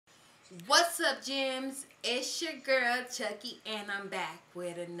What's up, Gems? It's your girl Chucky, and I'm back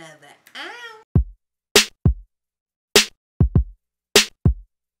with another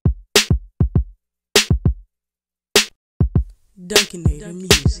Dunkinator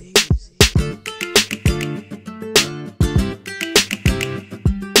music.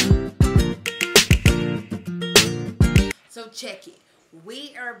 So check it.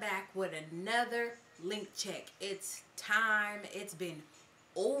 We are back with another link check. It's time. It's been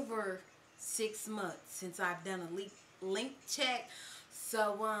over 6 months since I've done a link check.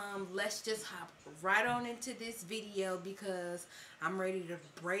 So let's just hop right on into this video because I'm ready to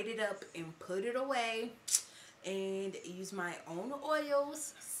braid it up and put it away and use my own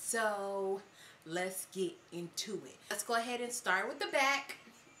oils. So let's get into it. Let's go ahead and start with the back.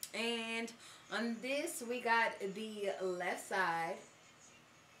 And on this, we got the left side.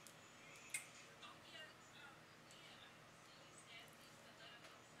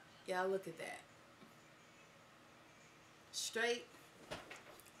 Y'all look at that. Straight.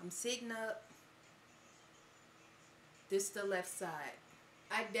 I'm sitting up. This the left side.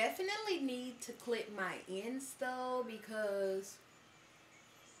 I definitely need to clip my ends though because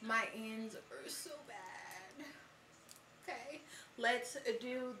my ends are so bad. Okay, let's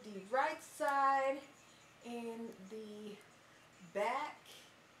do the right side and the back.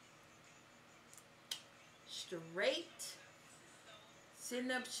 Straight.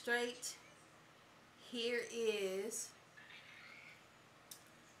 Sitting up straight. Here is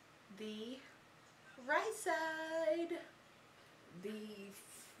the right side. The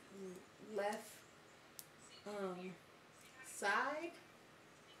left side.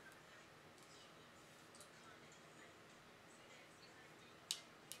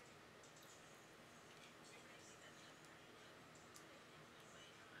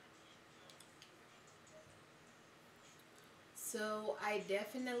 So I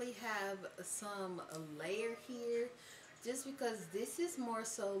definitely have some layer here just because this is more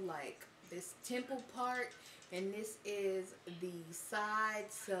so like this temple part and this is the side.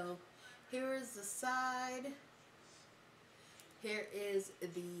 So here is the side, here is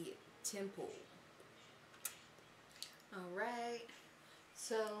the temple. Alright,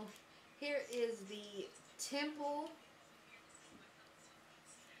 so here is the temple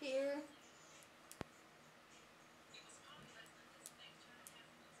here.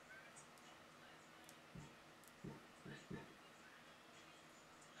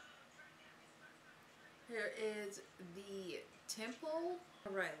 Here is the temple.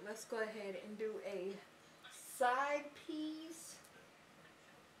 Alright, let's go ahead and do a side piece.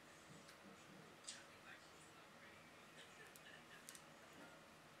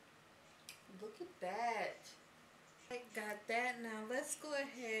 Look at that. I got that. Now let's go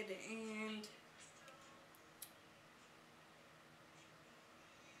ahead and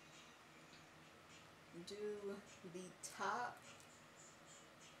do the top.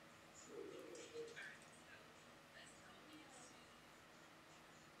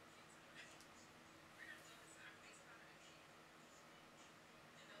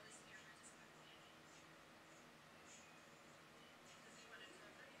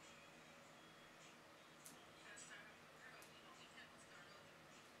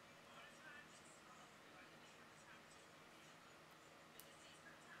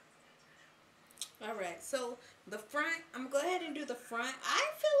 Alright, so the front, I'm going to go ahead and do the front. I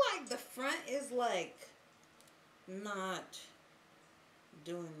feel like the front is like not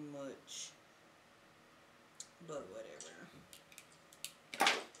doing much, but whatever.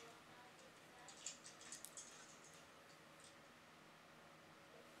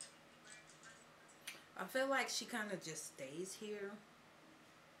 I feel like she kind of just stays here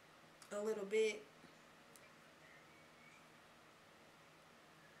a little bit.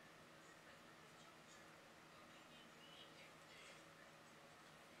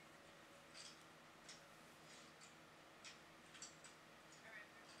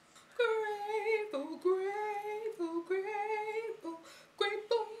 Grateful, grateful, grateful,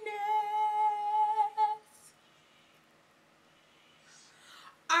 gratefulness.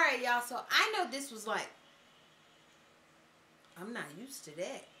 Alright, y'all, so I know this was like, I'm not used to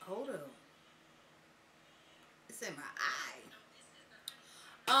that. Hold on. It's in my eye.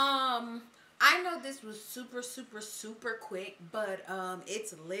 I know this was super quick, but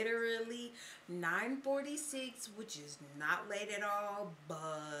it's literally 9:46, which is not late at all,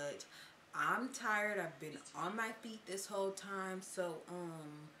 but I'm tired. I've been on my feet this whole time, so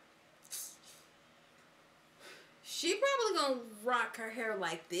she probably gonna rock her hair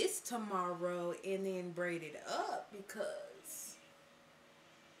like this tomorrow and then braid it up because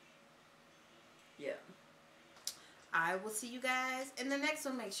yeah. I will see you guys in the next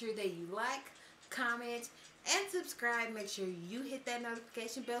one. Make sure that you like, comment, and subscribe. Make sure you hit that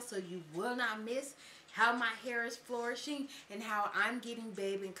notification bell so you will not miss how my hair is flourishing and how I'm getting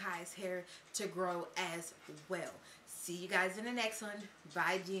Babe and Kai's hair to grow as well. See you guys in the next one.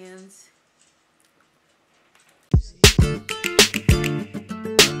 Bye, gems.